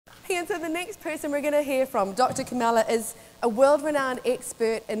And so the next person we're going to hear from, Dr. Comella, is a world-renowned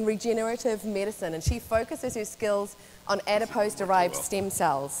expert in regenerative medicine, and she focuses her skills on adipose-derived stem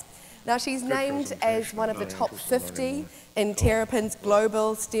cells. Now, she's named as one of the top 50 in Terrapin's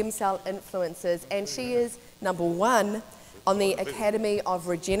global stem cell influencers, and she is #1 on the Academy of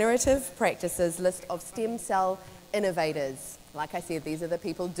Regenerative Practices list of stem cell innovators. Like I said, these are the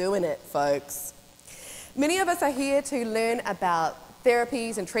people doing it, folks. Many of us are here to learn about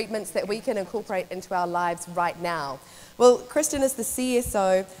therapies and treatments that we can incorporate into our lives right now. Well, Kristin is the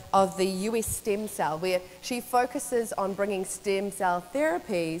CSO of the US Stem Cell, where she focuses on bringing stem cell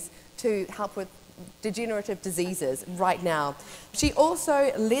therapies to help with degenerative diseases right now. She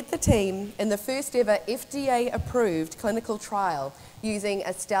also led the team in the first ever FDA-approved clinical trial using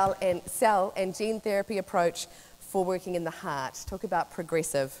a cell and gene therapy approach for working in the heart. Talk about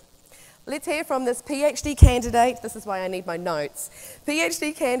progressive. Let's hear from this PhD candidate. This is why I need my notes.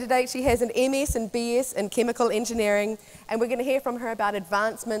 PhD candidate, she has an MS and BS in chemical engineering, and we're going to hear from her about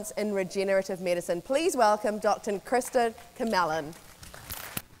advancements in regenerative medicine. Please welcome Dr. Kristin Comella.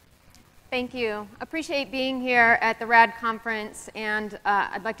 Thank you. Appreciate being here at the RAAD conference, and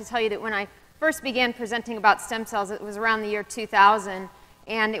I'd like to tell you that when I first began presenting about stem cells, it was around the year 2000,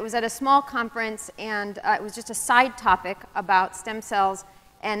 and it was at a small conference, and it was just a side topic about stem cells.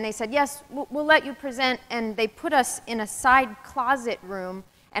 And they said, yes, we'll let you present. And they put us in a side closet room.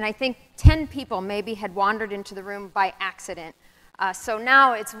 And I think 10 people maybe had wandered into the room by accident. So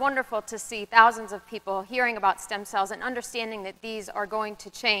now it's wonderful to see thousands of people hearing about stem cells and understanding that these are going to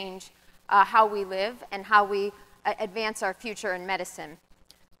change how we live and how we advance our future in medicine.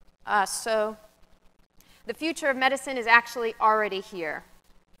 So the future of medicine is actually already here.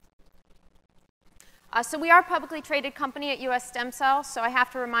 So we are a publicly traded company at US Stem Cell, so I have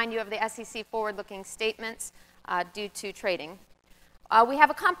to remind you of the SEC forward-looking statements due to trading. We have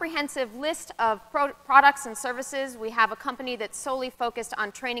a comprehensive list of products and services. We have a company that's solely focused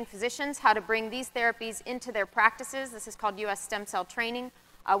on training physicians how to bring these therapies into their practices. This is called US Stem Cell Training.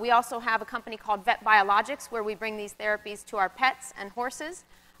 We also have a company called Vet Biologics, where we bring these therapies to our pets and horses.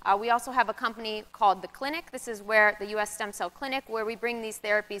 We also have a company called The Clinic. This is where the US Stem Cell Clinic, where we bring these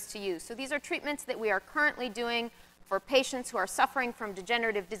therapies to you. So these are treatments that we are currently doing for patients who are suffering from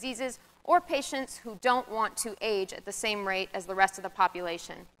degenerative diseases or patients who don't want to age at the same rate as the rest of the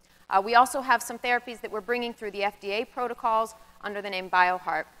population. We also have some therapies that we're bringing through the FDA protocols under the name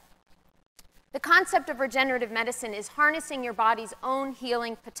BioHeart. The concept of regenerative medicine is harnessing your body's own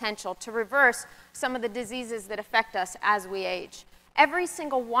healing potential to reverse some of the diseases that affect us as we age. Every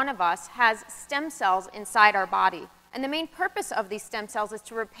single one of us has stem cells inside our body, and the main purpose of these stem cells is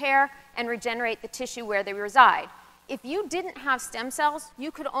to repair and regenerate the tissue where they reside. If you didn't have stem cells, you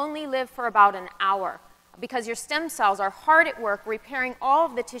could only live for about an hour because your stem cells are hard at work repairing all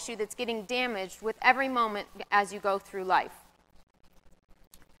of the tissue that's getting damaged with every moment as you go through life.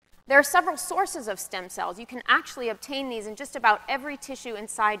 There are several sources of stem cells. You can actually obtain these in just about every tissue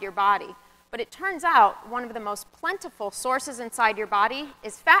inside your body. But it turns out one of the most plentiful sources inside your body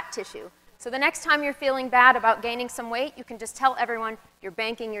is fat tissue. So the next time you're feeling bad about gaining some weight, you can just tell everyone you're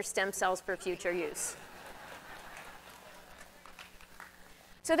banking your stem cells for future use.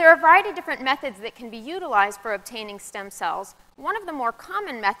 So there are a variety of different methods that can be utilized for obtaining stem cells. One of the more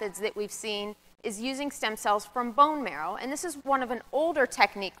common methods that we've seen is using stem cells from bone marrow. And this is one of an older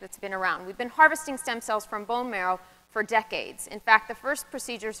technique that's been around. We've been harvesting stem cells from bone marrow for decades. In fact, the first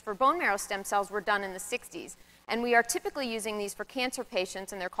procedures for bone marrow stem cells were done in the 60s. And we are typically using these for cancer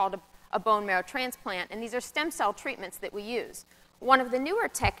patients, and they're called a bone marrow transplant. And these are stem cell treatments that we use. One of the newer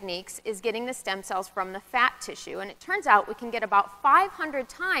techniques is getting the stem cells from the fat tissue. And it turns out we can get about 500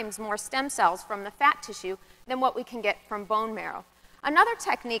 times more stem cells from the fat tissue than what we can get from bone marrow. Another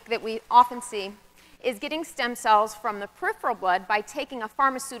technique that we often see is getting stem cells from the peripheral blood by taking a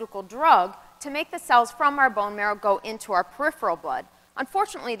pharmaceutical drug to make the cells from our bone marrow go into our peripheral blood.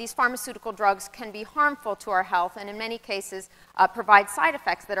 Unfortunately, these pharmaceutical drugs can be harmful to our health and in many cases provide side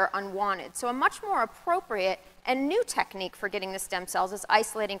effects that are unwanted. So a much more appropriate and new technique for getting the stem cells is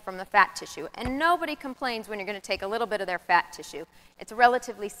isolating from the fat tissue. And nobody complains when you're going to take a little bit of their fat tissue. It's a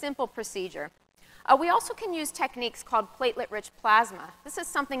relatively simple procedure. We also can use techniques called platelet-rich plasma. This is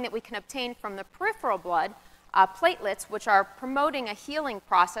something that we can obtain from the peripheral blood. Platelets, which are promoting a healing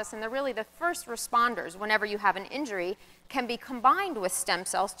process, and they're really the first responders whenever you have an injury, can be combined with stem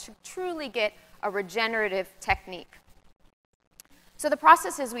cells to truly get a regenerative technique. So the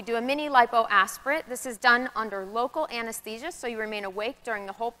process is we do a mini lipoaspirate. This is done under local anesthesia, so you remain awake during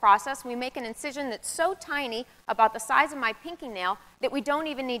the whole process. We make an incision that's so tiny, about the size of my pinky nail, that we don't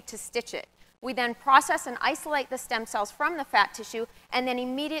even need to stitch it. We then process and isolate the stem cells from the fat tissue and then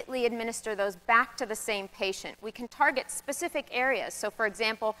immediately administer those back to the same patient. We can target specific areas. So for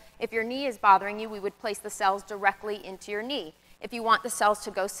example, if your knee is bothering you, we would place the cells directly into your knee. If you want the cells to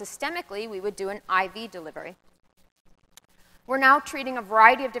go systemically, we would do an IV delivery. We're now treating a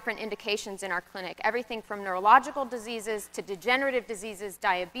variety of different indications in our clinic, everything from neurological diseases to degenerative diseases,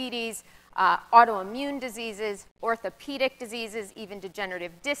 diabetes, autoimmune diseases, orthopedic diseases, even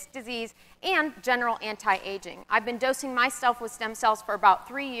degenerative disc disease, and general anti-aging. I've been dosing myself with stem cells for about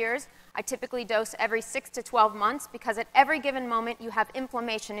 3 years. I typically dose every 6 to 12 months because at every given moment you have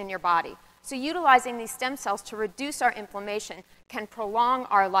inflammation in your body. So utilizing these stem cells to reduce our inflammation can prolong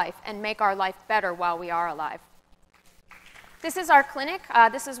our life and make our life better while we are alive. This is our clinic.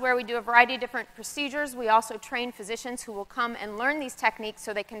 This is where we do a variety of different procedures. We also train physicians who will come and learn these techniques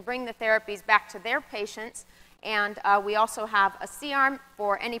so they can bring the therapies back to their patients. And we also have a C-arm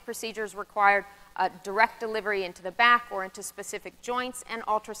for any procedures required, direct delivery into the back or into specific joints, and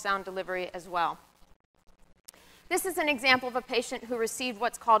ultrasound delivery as well. This is an example of a patient who received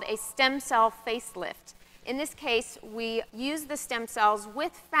what's called a stem cell facelift. In this case, we use the stem cells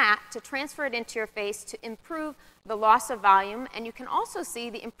with fat to transfer it into your face to improve the loss of volume, and you can also see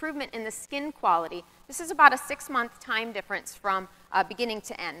the improvement in the skin quality. This is about a 6-month time difference from beginning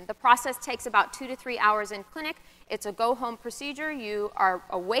to end. The process takes about 2 to 3 hours in clinic. It's a go-home procedure. You are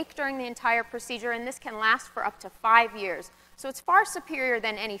awake during the entire procedure, and this can last for up to 5 years. So it's far superior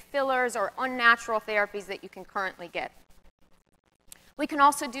than any fillers or unnatural therapies that you can currently get. We can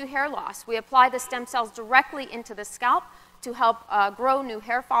also do hair loss. We apply the stem cells directly into the scalp to help grow new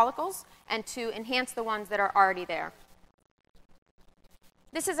hair follicles and to enhance the ones that are already there.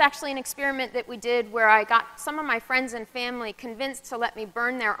 This is actually an experiment that we did where I got some of my friends and family convinced to let me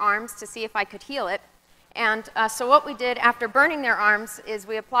burn their arms to see if I could heal it. And so what we did after burning their arms is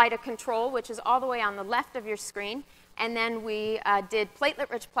we applied a control, which is all the way on the left of your screen, and then we did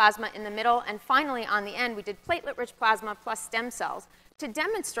platelet-rich plasma in the middle, and finally on the end we did platelet-rich plasma plus stem cells to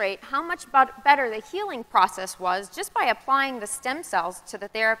demonstrate how much better the healing process was just by applying the stem cells to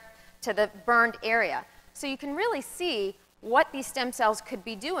the burned area. So you can really see what these stem cells could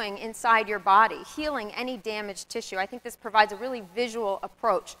be doing inside your body, healing any damaged tissue. I think this provides a really visual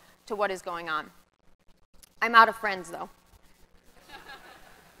approach to what is going on. I'm out of friends, though.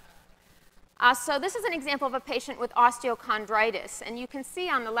 So this is an example of a patient with osteochondritis, and you can see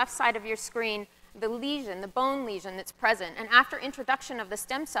on the left side of your screen the lesion, the bone lesion that's present. And after introduction of the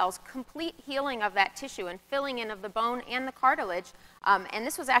stem cells, complete healing of that tissue and filling in of the bone and the cartilage. And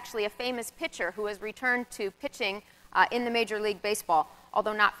this was actually a famous pitcher who has returned to pitching in the Major League Baseball,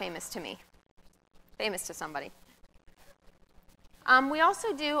 although not famous to me. Famous to somebody. We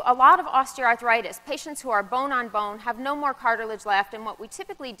also do a lot of osteoarthritis. Patients who are bone on bone have no more cartilage left, and what we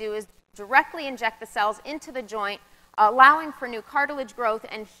typically do is directly inject the cells into the joint, allowing for new cartilage growth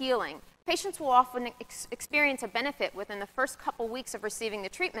and healing. Patients will often experience a benefit within the first couple weeks of receiving the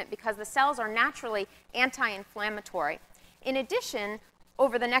treatment because the cells are naturally anti-inflammatory. In addition,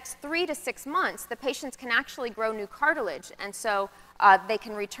 over the next 3 to 6 months, the patients can actually grow new cartilage, and so they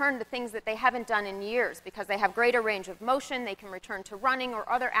can return to things that they haven't done in years because they have greater range of motion, they can return to running or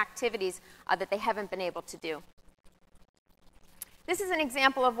other activities that they haven't been able to do. This is an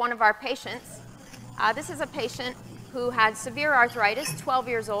example of one of our patients. This is a patient who had severe arthritis, 12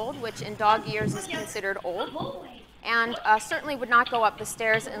 years old, which in dog years is considered old, and certainly would not go up the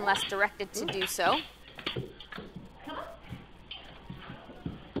stairs unless directed to do so.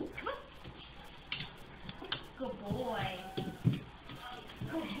 Good boy.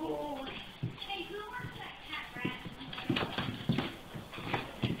 Good boy. Hey, who wants that cat rat?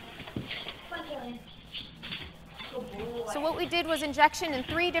 Good boy. So what we did was injection in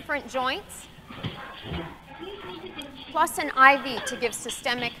 3 different joints, plus an IV to give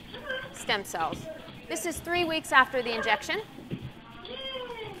systemic stem cells. This is 3 weeks after the injection.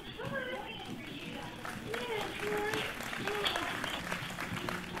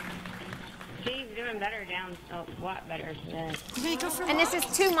 He's doing better down, a lot better than. And this is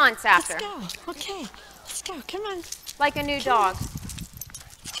 2 months after. Let's go. Okay. Let's go. Come on. Like a new dog.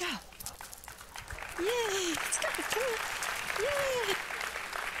 Let's go. Yay. Let's go. Come on. Yay.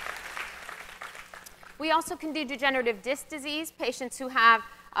 We also can do degenerative disc disease, patients who have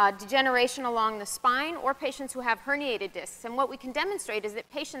degeneration along the spine, or patients who have herniated discs. And what we can demonstrate is that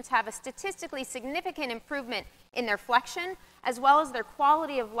patients have a statistically significant improvement in their flexion, as well as their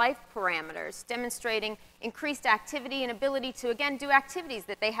quality of life parameters, demonstrating increased activity and ability to, again, do activities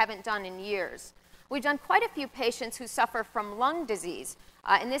that they haven't done in years. We've done quite a few patients who suffer from lung disease.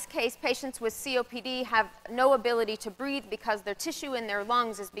 In this case, patients with COPD have no ability to breathe because their tissue in their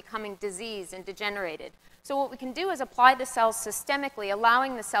lungs is becoming diseased and degenerated. So what we can do is apply the cells systemically,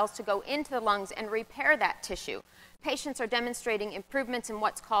 allowing the cells to go into the lungs and repair that tissue. Patients are demonstrating improvements in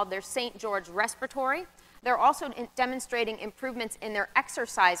what's called their St. George respiratory. They're also demonstrating improvements in their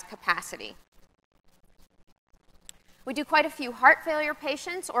exercise capacity. We do quite a few heart failure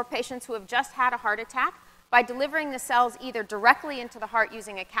patients or patients who have just had a heart attack by delivering the cells either directly into the heart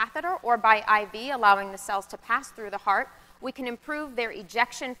using a catheter or by IV, allowing the cells to pass through the heart. We can improve their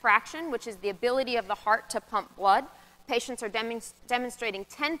ejection fraction, which is the ability of the heart to pump blood. Patients are demonstrating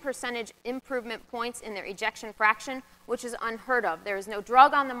 10% improvement points in their ejection fraction, which is unheard of. There is no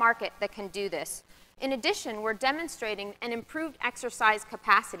drug on the market that can do this. In addition, we're demonstrating an improved exercise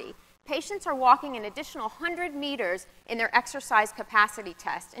capacity. Patients are walking an additional 100 meters in their exercise capacity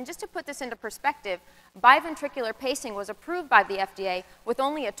test. And just to put this into perspective, biventricular pacing was approved by the FDA with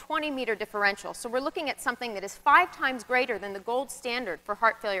only a 20-meter differential. So we're looking at something that is 5 times greater than the gold standard for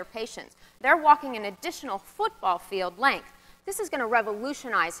heart failure patients. They're walking an additional football field length. This is going to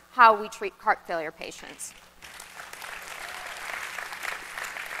revolutionize how we treat heart failure patients.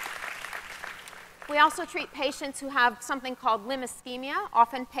 We also treat patients who have something called limb ischemia,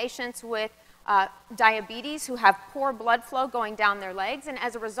 often patients with diabetes who have poor blood flow going down their legs, and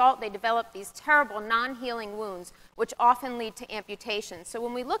as a result, they develop these terrible non-healing wounds, which often lead to amputation. So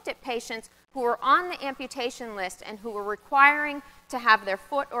when we looked at patients who were on the amputation list and who were requiring to have their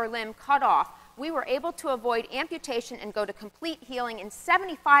foot or limb cut off, we were able to avoid amputation and go to complete healing in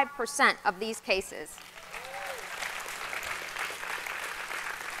 75% of these cases.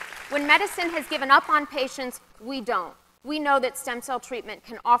 When medicine has given up on patients, we don't. We know that stem cell treatment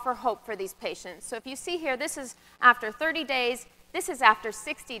can offer hope for these patients. So if you see here, this is after 30 days, this is after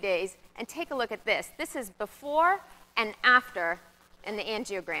 60 days, and take a look at this. This is before and after in the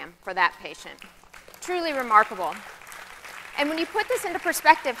angiogram for that patient. Truly remarkable. And when you put this into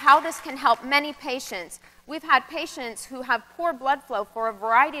perspective, how this can help many patients, we've had patients who have poor blood flow for a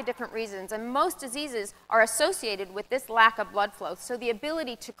variety of different reasons, and most diseases are associated with this lack of blood flow. So the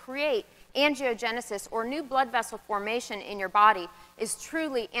ability to create angiogenesis or new blood vessel formation in your body is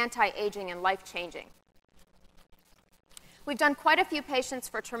truly anti-aging and life-changing. We've done quite a few patients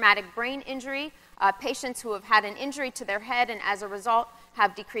for traumatic brain injury, patients who have had an injury to their head and as a result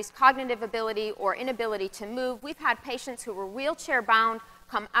have decreased cognitive ability or inability to move. We've had patients who were wheelchair bound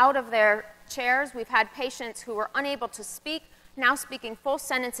come out of their chairs. We've had patients who were unable to speak, now speaking full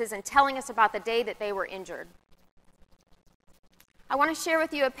sentences and telling us about the day that they were injured. I want to share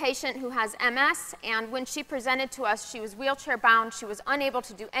with you a patient who has MS, and when she presented to us, she was wheelchair bound, she was unable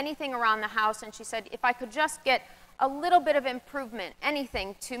to do anything around the house, and she said, if I could just get a little bit of improvement,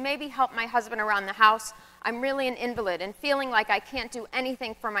 anything, to maybe help my husband around the house. I'm really an invalid and feeling like I can't do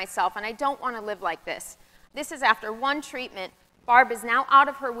anything for myself, and I don't want to live like this. This is after one treatment. Barb is now out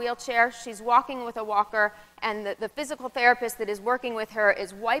of her wheelchair. She's walking with a walker, and the physical therapist that is working with her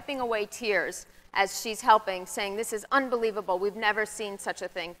is wiping away tears as she's helping, saying, this is unbelievable. We've never seen such a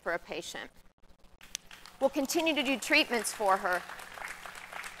thing for a patient. We'll continue to do treatments for her.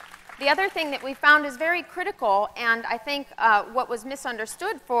 The other thing that we found is very critical, and I think what was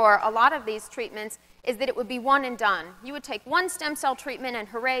misunderstood for a lot of these treatments is that it would be one and done. You would take one stem cell treatment and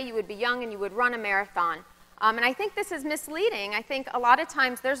hooray, you would be young and you would run a marathon. And I think this is misleading. I think a lot of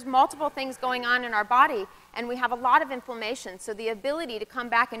times there's multiple things going on in our body and we have a lot of inflammation. So the ability to come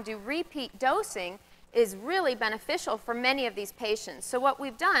back and do repeat dosing is really beneficial for many of these patients. So what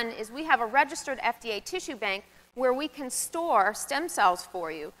we've done is we have a registered FDA tissue bank where we can store stem cells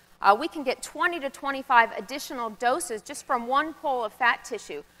for you. We can get 20 to 25 additional doses just from one pole of fat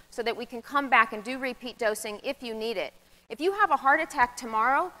tissue so that we can come back and do repeat dosing if you need it. If you have a heart attack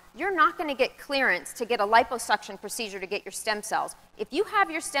tomorrow, you're not going to get clearance to get a liposuction procedure to get your stem cells. If you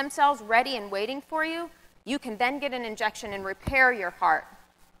have your stem cells ready and waiting for you, you can then get an injection and repair your heart.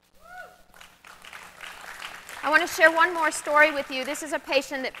 I want to share one more story with you. This is a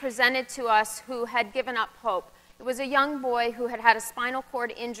patient that presented to us who had given up hope. It was a young boy who had had a spinal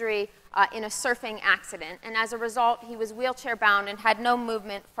cord injury in a surfing accident, and as a result, he was wheelchair bound and had no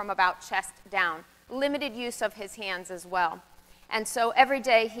movement from about chest down, limited use of his hands as well. And so every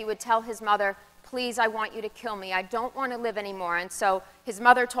day he would tell his mother, please, I want you to kill me. I don't want to live anymore. And so his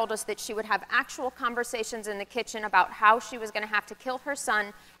mother told us that she would have actual conversations in the kitchen about how she was going to have to kill her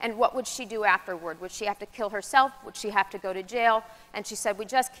son and what would she do afterward. Would she have to kill herself? Would she have to go to jail? And she said, we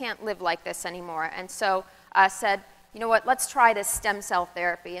just can't live like this anymore. And so said, you know what, let's try this stem cell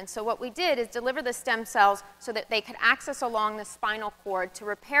therapy. And so what we did is deliver the stem cells so that they could access along the spinal cord to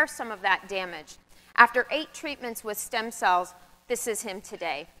repair some of that damage. After 8 treatments with stem cells, this is him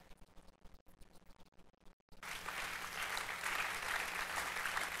today.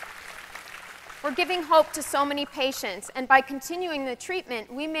 We're giving hope to so many patients, and by continuing the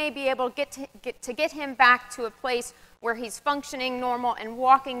treatment, we may be able to get him back to a place where he's functioning normal and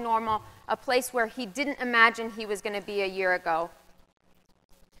walking normal, a place where he didn't imagine he was going to be a year ago.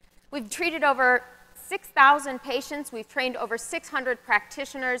 We've treated over 6,000 patients. We've trained over 600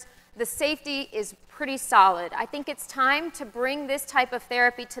 practitioners. The safety is pretty solid. I think it's time to bring this type of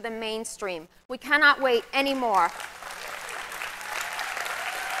therapy to the mainstream. We cannot wait anymore.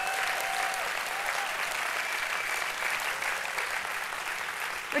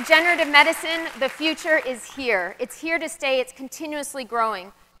 Regenerative medicine, the future is here. It's here to stay. It's continuously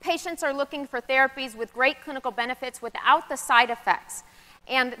growing. Patients are looking for therapies with great clinical benefits without the side effects.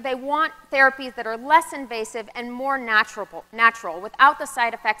 And they want therapies that are less invasive and more natural, without the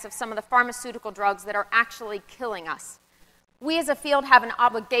side effects of some of the pharmaceutical drugs that are actually killing us. We as a field have an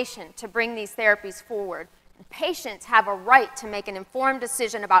obligation to bring these therapies forward. Patients have a right to make an informed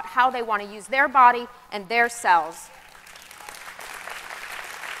decision about how they want to use their body and their cells.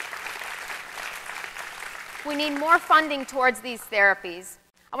 We need more funding towards these therapies.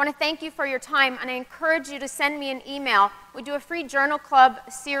 I want to thank you for your time, and I encourage you to send me an email. We do a free journal club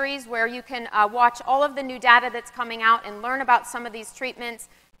series where you can watch all of the new data that's coming out and learn about some of these treatments.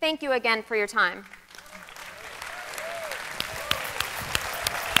 Thank you again for your time.